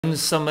When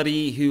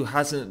somebody who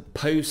hasn't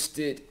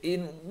posted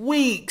in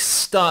weeks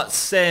starts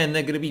saying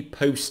they're going to be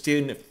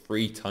posting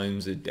 3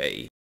 times a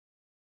day.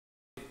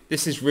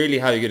 This is really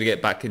how you're going to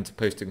get back into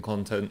posting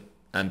content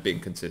and being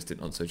consistent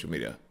on social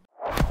media.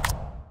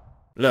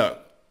 Look,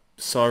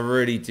 so I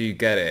really do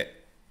get it.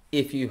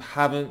 If you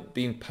haven't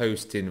been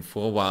posting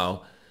for a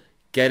while,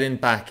 getting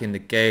back in the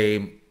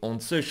game on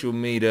social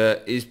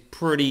media is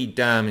pretty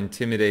damn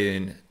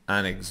intimidating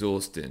and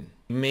exhausting.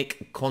 You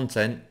make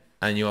content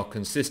and you are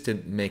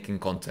consistent making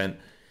content,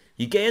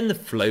 you get in the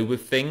flow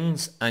with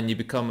things and you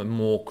become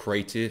more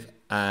creative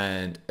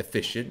and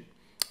efficient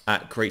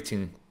at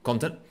creating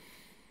content.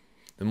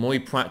 The more you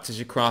practice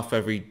your craft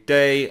every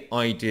day,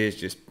 ideas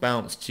just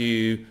bounce to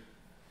you.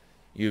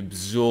 You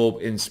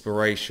absorb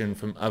inspiration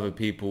from other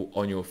people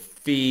on your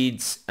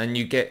feeds and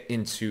you get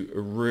into a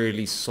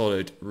really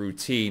solid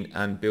routine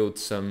and build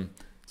some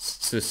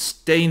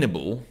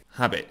sustainable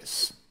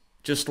habits.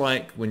 Just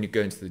like when you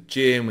go into the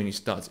gym, when you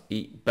start to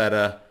eat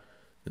better,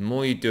 the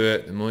more you do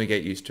it, the more you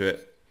get used to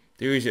it,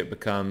 the easier it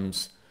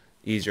becomes,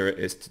 easier it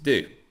is to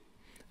do.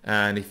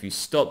 And if you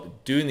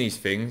stop doing these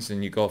things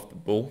and you go off the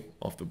ball,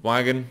 off the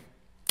wagon,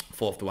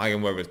 fall off the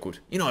wagon, whatever it's called,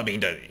 you know what I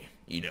mean, don't you?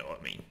 You know what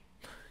I mean.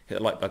 Hit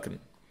the like button.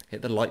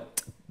 Hit the like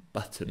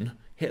button.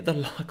 Hit the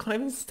like. I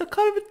can't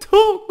even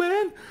talk,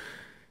 man.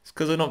 It's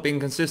because I'm not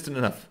being consistent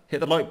enough. Hit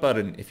the like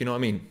button, if you know what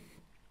I mean.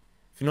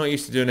 If you're not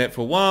used to doing it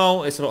for a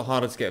while, it's a lot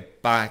harder to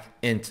get back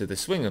into the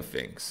swing of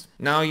things.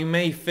 Now, you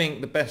may think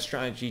the best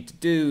strategy to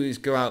do is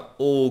go out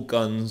all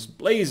guns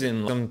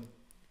blazing, like some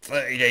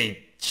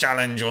 30-day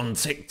challenge on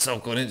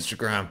TikTok, on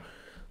Instagram.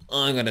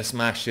 I'm going to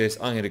smash this.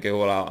 I'm going to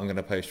go all out. I'm going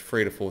to post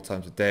 3 to 4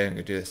 times a day. I'm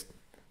going to do this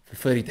for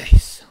 30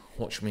 days.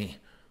 Watch me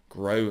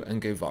grow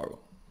and go viral.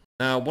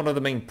 Now, one of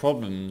the main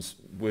problems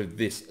with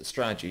this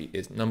strategy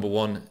is, number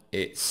one,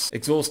 it's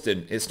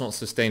exhausting. It's not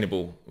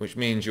sustainable, which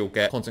means you'll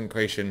get content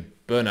creation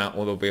burnout,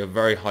 or there'll be a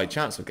very high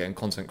chance of getting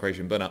content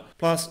creation burnout.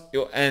 Plus,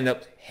 you'll end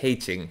up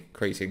hating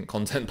creating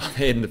content by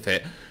the end of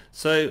it.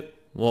 So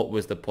what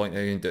was the point of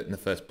even doing it in the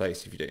first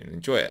place if you don't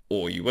enjoy it,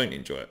 or you won't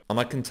enjoy it?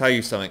 And I can tell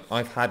you something,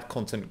 I've had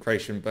content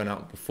creation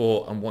burnout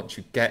before, and once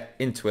you get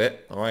into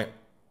it, all right,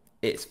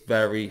 it's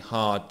very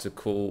hard to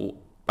call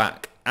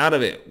back out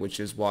of it, which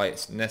is why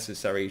it's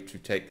necessary to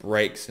take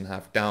breaks and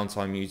have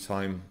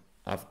downtime,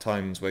 have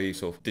times where you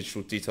sort of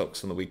digital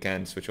detox on the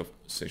weekend, switch off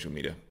social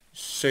media,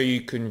 so you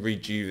can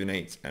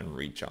rejuvenate and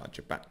recharge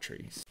your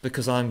batteries.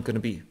 Because I'm going to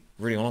be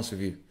really honest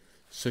with you,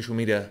 social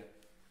media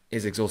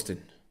is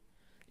exhausting.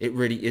 It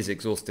really is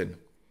exhausting.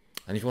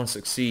 And if you want to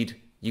succeed,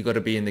 you got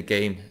to be in the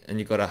game, and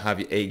you got to have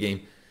your A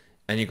game,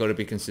 and you got to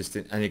be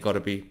consistent, and you got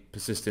to be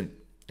persistent,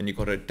 and you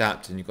got to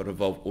adapt, and you got to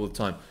evolve all the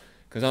time.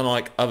 Because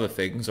unlike other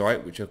things, all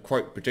right, which are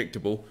quite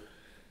predictable,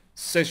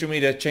 social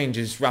media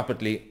changes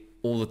rapidly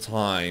all the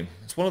time.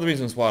 It's one of the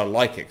reasons why I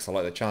like it, because I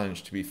like the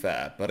challenge, to be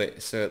fair. But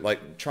it's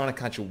like trying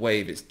to catch a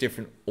wave. It's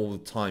different all the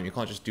time. You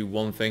can't just do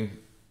one thing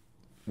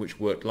which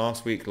worked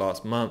last week,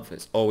 last month.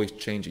 It's always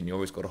changing. You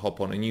always got to hop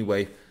on a new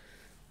wave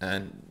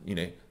and, you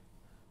know,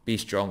 be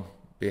strong,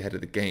 be ahead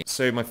of the game.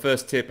 So my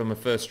first tip and my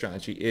first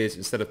strategy is,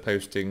 instead of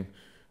posting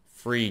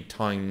 3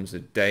 times a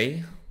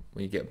day,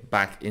 when you get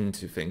back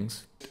into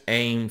things,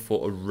 aim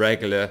for a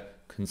regular,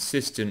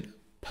 consistent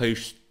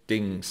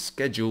posting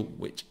schedule,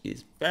 which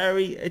is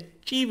very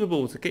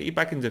achievable to get you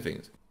back into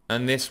things.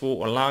 And this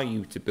will allow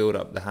you to build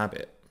up the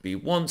habit. Be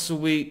once a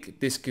week,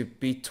 this could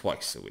be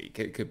twice a week,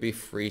 it could be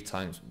 3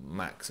 times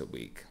max a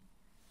week.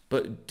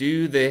 But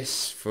do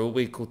this for a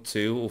week or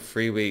 2 or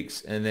 3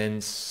 weeks, and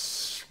then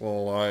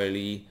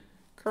slowly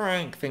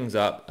crank things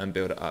up and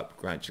build it up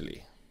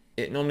gradually.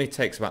 It normally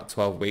takes about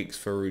 12 weeks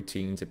for a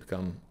routine to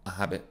become a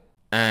habit.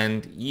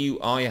 And you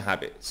are your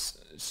habits.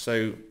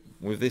 So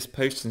with this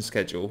posting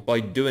schedule, by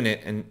doing it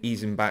and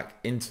easing back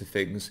into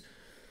things,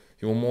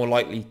 you're more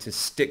likely to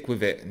stick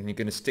with it, and you're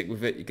going to stick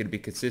with it. You're going to be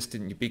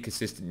consistent. You be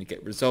consistent, you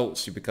get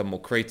results. You become more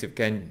creative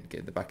again. You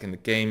get back in the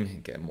game. You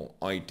get more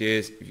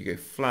ideas. If you go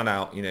flat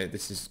out, you know,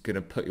 this is going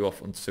to put you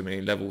off on so many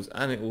levels,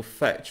 and it will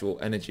affect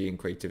your energy and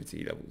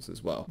creativity levels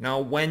as well. Now,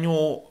 when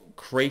you're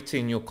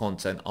creating your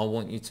content, I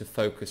want you to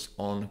focus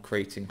on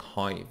creating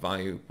high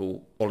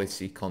valuable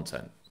quality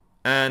content.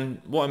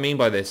 And what I mean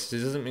by this, it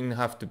doesn't mean you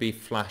have to be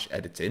flash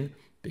editing,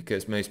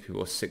 because most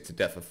people are sick to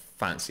death of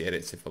fancy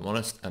edits, if I'm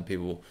honest, and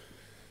people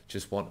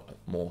just want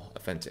more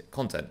authentic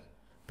content.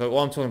 But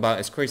what I'm talking about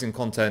is creating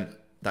content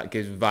that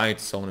gives value to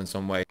someone in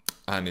some way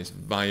and is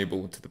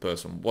valuable to the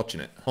person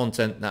watching it.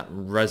 Content that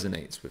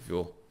resonates with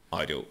your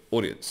ideal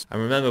audience.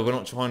 And remember, we're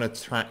not trying to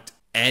attract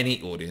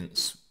any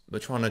audience. We're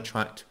trying to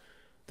attract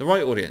the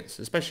right audience,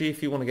 especially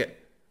if you want to get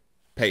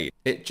paid.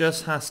 It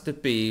just has to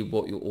be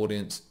what your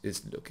audience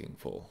is looking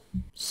for.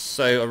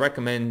 So I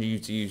recommend you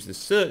to use the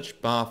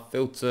search bar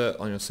filter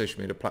on your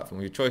social media platform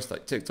of your choice,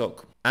 like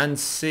TikTok, and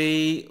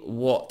see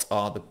what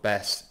are the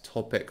best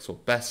topics or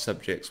best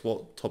subjects,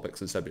 what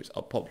topics and subjects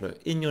are popular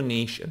in your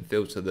niche, and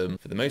filter them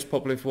for the most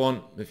popular if you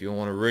want. If you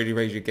want to really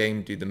raise your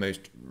game, do the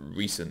most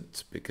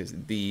recent, because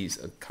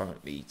these are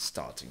currently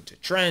starting to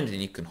trend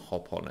and you can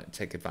hop on it,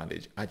 take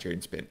advantage, add your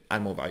own spin,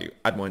 add more value,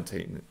 add more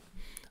entertainment,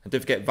 And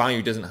don't forget,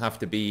 value doesn't have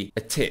to be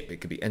a tip. It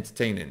could be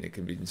entertaining. It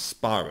could be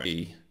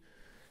inspiring.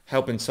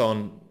 Helping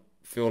someone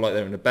feel like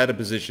they're in a better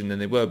position than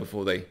they were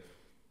before they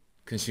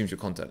consumed your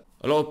content.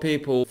 A lot of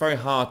people, it's very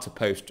hard to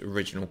post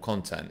original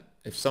content.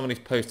 If somebody's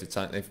posted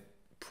something, they've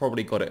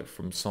probably got it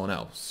from someone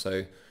else.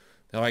 So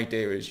the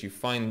idea is you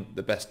find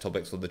the best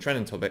topics or the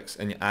trending topics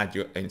and you add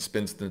your own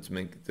spin to them to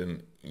make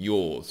them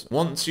yours.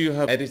 Once you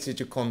have edited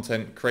your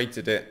content,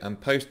 created it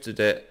and posted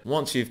it,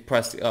 once you've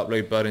pressed the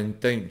upload button,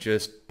 don't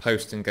just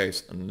post and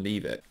ghost and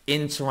leave it.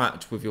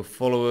 Interact with your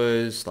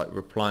followers, like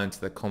replying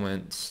to their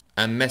comments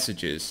and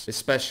messages,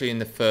 especially in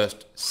the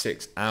first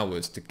 6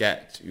 hours to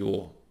get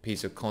your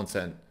piece of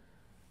content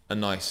a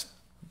nice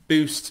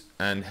boost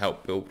and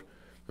help build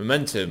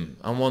momentum.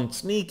 And one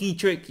sneaky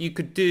trick you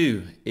could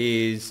do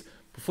is,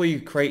 before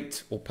you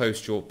create or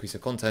post your piece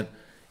of content,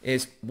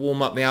 is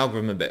warm up the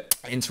algorithm a bit.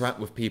 Interact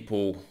with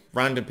people,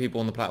 random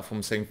people on the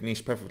platform, saying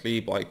niche preferably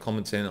by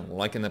commenting and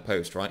liking their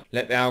post, right?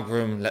 Let the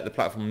algorithm, let the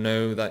platform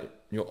know that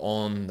you're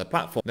on the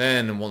platform.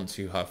 Then once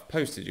you have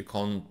posted your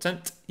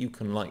content, you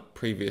can like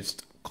previous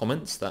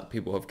comments that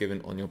people have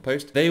given on your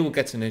post. They will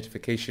get a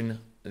notification.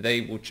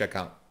 They will check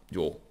out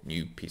your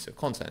new piece of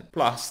content.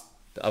 Plus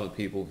the other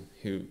people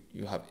who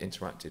you have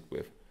interacted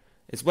with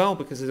as well,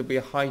 because there'll be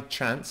a high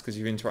chance, because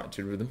you've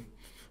interacted with them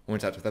or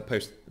interacted with their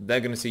post, they're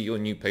going to see your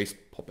new post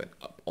popping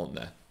up on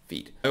their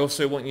feed. I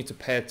also want you to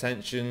pay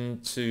attention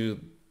to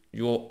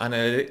your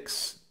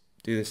analytics.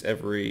 Do this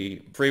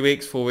every 3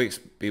 weeks, 4 weeks,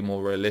 be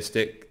more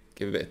realistic,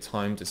 give a bit of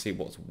time to see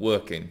what's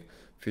working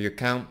for your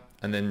account,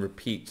 and then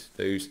repeat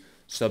those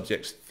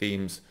subjects,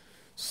 themes,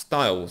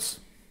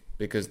 styles,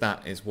 because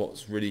that is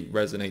what's really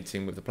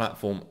resonating with the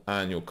platform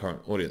and your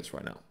current audience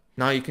right now.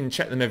 Now you can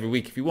check them every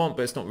week if you want,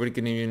 but it's not really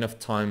giving you enough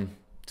time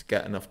to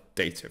get enough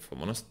data, if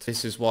I'm honest.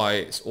 This is why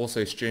it's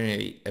also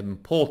extremely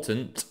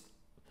important,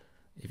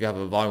 if you have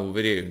a viral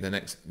video, the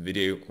next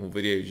video or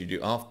videos you do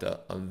after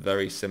are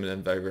very similar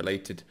and very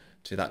related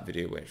to that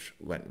video which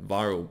went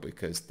viral,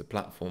 because the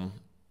platform,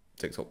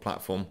 TikTok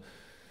platform,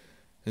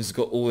 has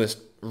got all this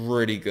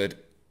really good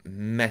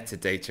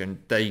metadata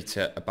and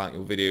data about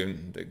your video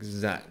and the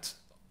exact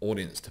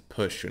audience to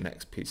push your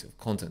next piece of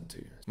content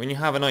to. When you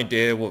have an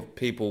idea what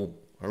people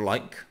are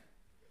like,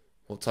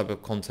 what type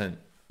of content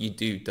you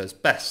do does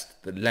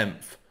best, the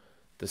length,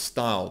 the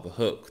style, the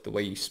hook, the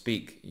way you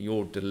speak,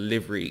 your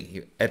delivery,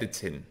 your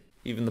editing,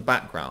 even the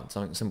background,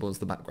 something simple as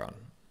the background,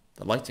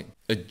 the lighting.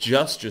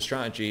 Adjust your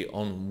strategy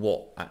on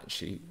what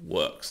actually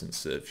works and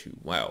serves you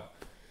well.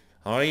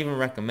 I even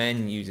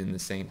recommend using the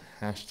same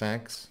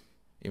hashtags,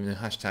 even though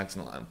hashtags are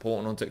not that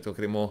important on TikTok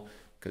anymore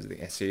because of the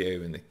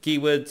SEO and the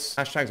keywords.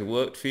 Hashtags have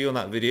worked for you on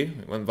that video,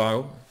 it went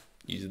viral,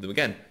 use them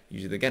again,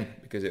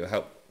 because it will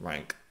help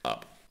rank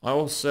up. I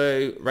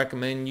also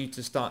recommend you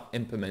to start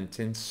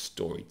implementing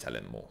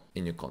storytelling more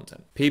in your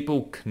content.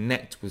 People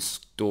connect with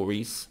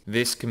stories.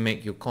 This can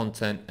make your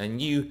content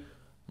and you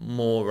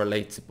more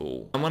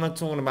relatable. And when I'm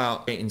talking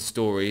about creating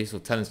stories or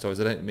telling stories,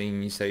 I don't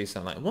mean you say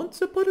something like,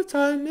 once upon a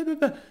time, blah, blah,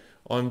 blah.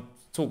 What I'm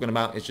talking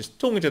about is just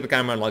talking to the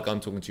camera like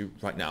I'm talking to you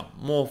right now.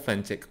 More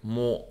authentic,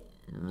 more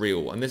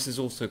real. And this is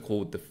also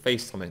called the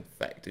FaceTime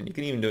effect. And you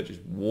can even do it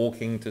just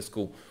walking to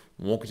school,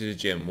 walking to the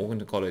gym, walking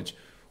to college,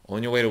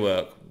 on your way to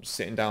work,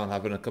 sitting down,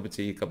 having a cup of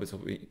tea, cup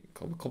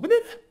of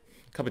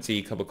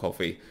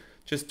coffee,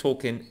 just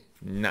talking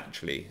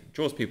naturally.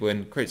 Draws people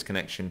in, creates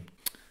connection,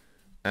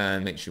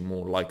 and makes you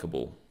more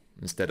likable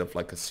instead of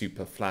like a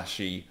super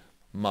flashy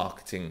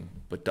marketing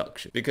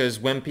production. Because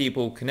when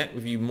people connect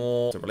with you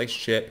more, build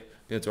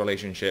a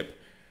relationship,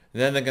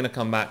 then they're going to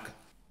come back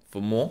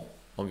for more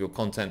of your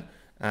content.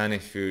 And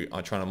if you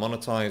are trying to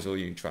monetize or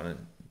you're trying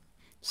to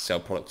sell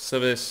product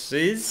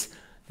services,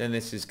 then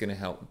this is going to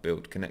help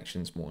build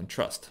connections more and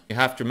trust. You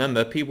have to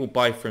remember, people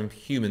buy from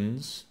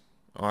humans,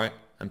 all right,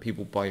 and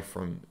people buy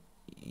from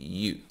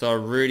you. So I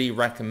really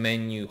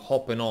recommend you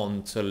hopping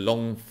on to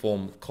long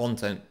form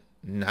content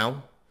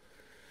now,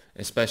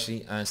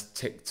 especially as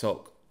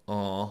TikTok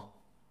are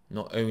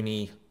not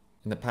only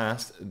in the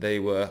past, they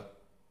were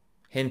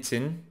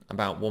hinting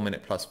about 1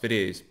 minute plus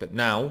videos, but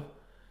now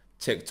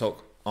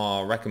TikTok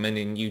are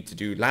recommending you to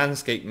do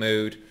landscape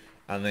mode,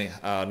 and they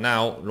are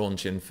now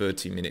launching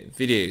 30-minute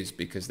videos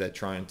because they're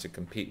trying to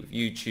compete with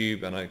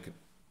YouTube. And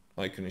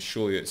I can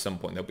assure you at some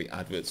point there'll be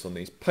adverts on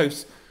these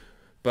posts,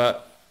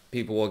 but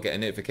people will get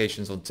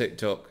notifications on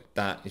TikTok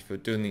that if you're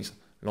doing these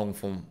long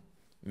form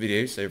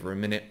videos over a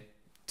minute,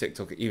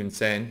 TikTok are even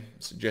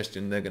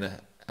suggesting they're going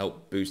to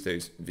help boost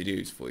those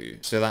videos for you.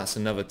 So that's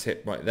another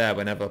tip right there.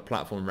 Whenever a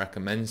platform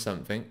recommends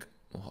something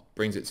or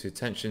brings it to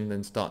attention,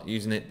 then start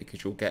using it,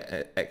 because you'll get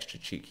an extra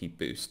cheeky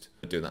boost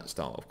for doing that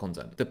style of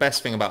content. The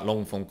best thing about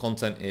long form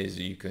content is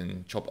you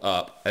can chop it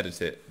up,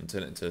 edit it, and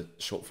turn it into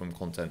short form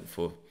content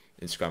for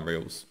Instagram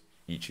Reels,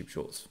 YouTube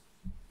Shorts,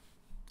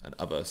 and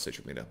other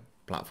social media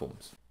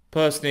platforms.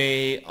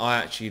 Personally, I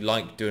actually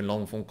like doing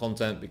long form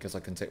content because I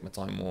can take my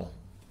time more,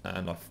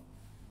 and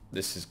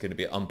this is going to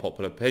be an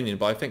unpopular opinion,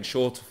 but I think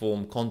shorter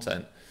form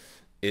content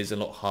is a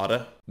lot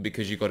harder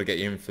because you've got to get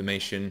your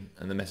information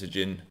and the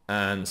messaging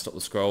and stop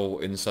the scroll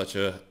in such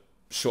a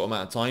short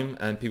amount of time,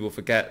 and people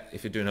forget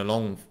if you're doing a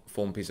long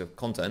form piece of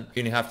content,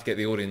 you only have to get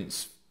the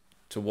audience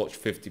to watch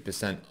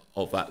 50%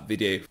 of that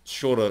video.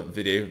 Shorter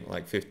video,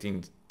 like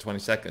 15 to 20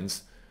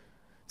 seconds,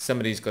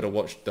 somebody's got to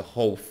watch the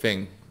whole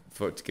thing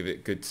for it to give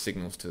it good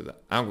signals to the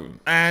algorithm.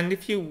 And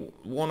if you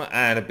want to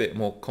add a bit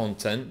more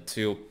content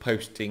to your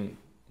posting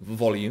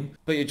volume,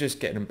 but you're just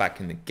getting them back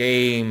in the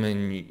game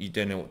and you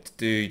don't know what to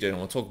do, you don't know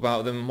what to talk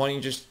about them, why don't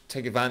you just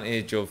take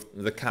advantage of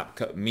the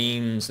CapCut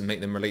memes and make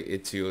them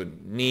related to your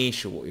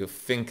niche or what you're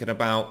thinking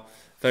about.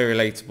 Very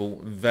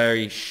relatable,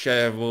 very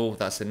shareable.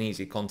 That's an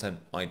easy content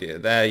idea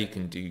there. You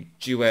can do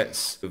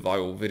duets, a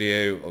viral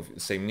video of the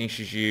same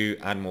niche as you,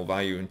 add more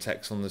value and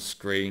text on the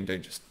screen,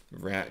 don't just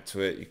react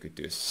to it. You could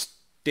do a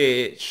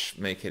stitch,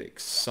 make it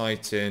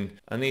exciting,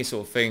 and these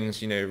sort of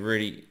things, you know,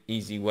 really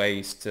easy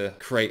ways to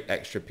create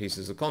extra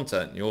pieces of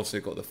content. You also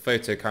got the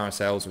photo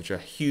carousels, which are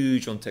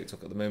huge on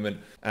TikTok at the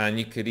moment, and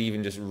you could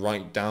even just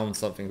write down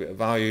something, a bit of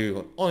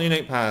value on your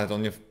notepad,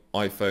 on your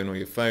iPhone or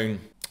your phone,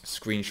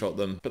 screenshot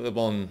them, put them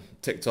on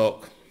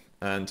TikTok,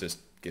 and just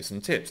give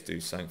some tips, do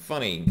something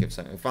funny, give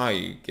something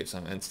value, give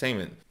something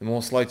entertainment. The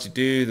more slides you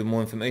do, the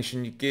more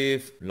information you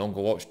give, longer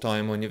watch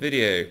time on your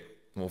video,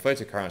 more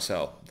photo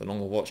carousel. The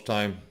longer watch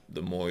time,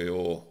 the more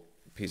your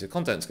piece of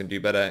content's going to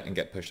do better and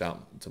get pushed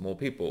out to more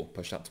people.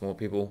 Pushed out to more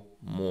people,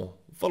 more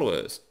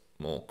followers,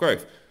 more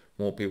growth,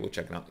 more people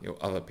checking out your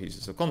other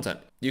pieces of content.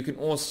 You can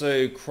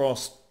also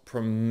cross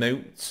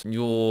promote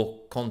your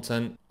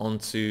content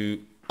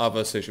onto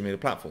other social media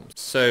platforms.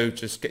 So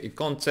just get your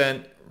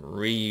content,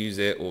 reuse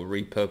it or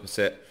repurpose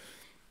it.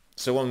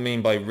 So what I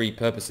mean by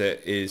repurpose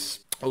it is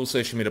all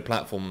social media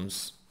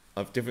platforms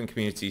of different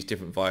communities,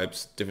 different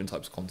vibes, different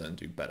types of content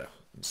do better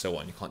and so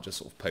on. You can't just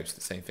sort of post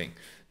the same thing.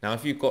 Now,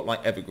 if you've got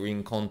like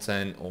evergreen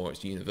content or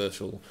it's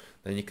universal,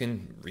 then you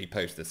can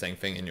repost the same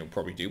thing and you'll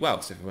probably do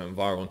well. So if it went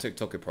viral on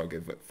TikTok, it'll probably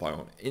go viral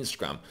on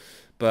Instagram.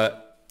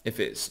 But if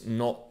it's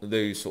not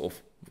those sort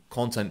of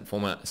content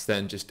formats,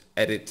 then just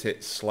edit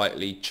it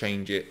slightly,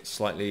 change it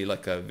slightly,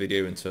 like a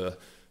video into a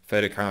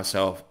photo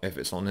carousel if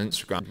it's on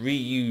Instagram.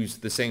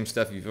 Reuse the same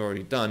stuff you've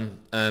already done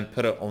and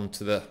put it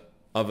onto the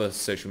other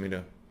social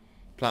media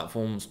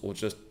platforms or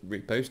just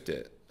repost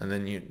it, and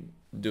then you're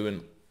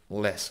doing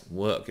less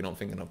work. You're not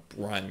thinking of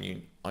brand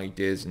new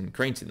ideas and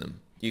creating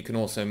them. You can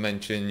also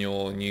mention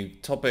your new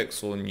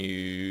topics or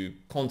new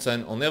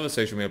content on the other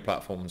social media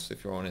platforms.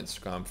 If you're on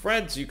Instagram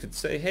Threads, you could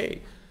say,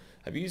 hey,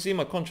 have you seen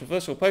my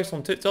controversial post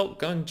on TikTok?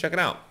 Go and check it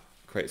out.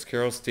 Creates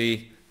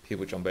curiosity.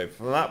 People jump over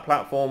from that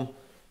platform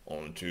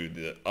onto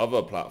the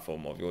other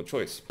platform of your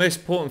choice.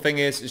 Most important thing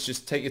is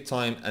just take your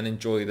time and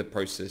enjoy the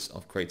process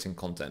of creating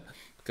content.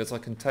 Because I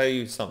can tell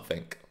you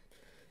something.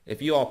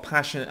 If you are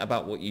passionate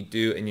about what you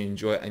do and you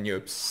enjoy it and you're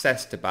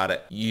obsessed about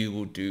it, you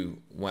will do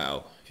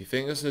well. If you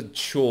think it's a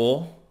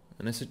chore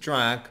and it's a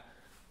drag,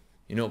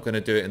 you're not going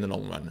to do it in the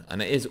long run.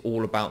 And it is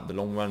all about the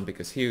long run,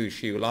 because he or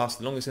she who lasts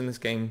the longest in this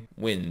game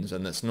wins.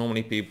 And that's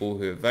normally people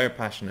who are very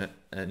passionate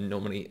and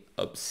normally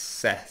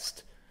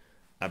obsessed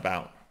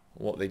about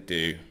what they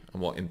do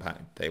and what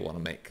impact they want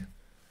to make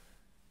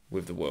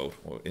with the world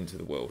or into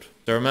the world.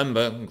 So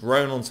remember,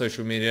 growing on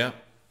social media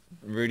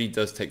really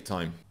does take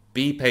time.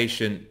 Be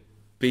patient,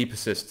 be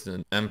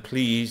persistent, and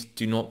please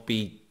do not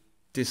be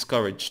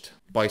discouraged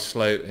by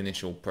slow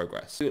initial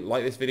progress.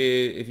 Like this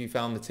video if you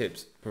found the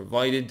tips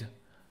provided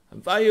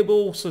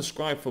valuable.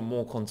 Subscribe for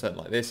more content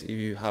like this if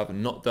you have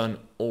not done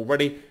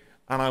already,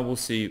 and I will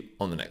see you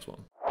on the next one.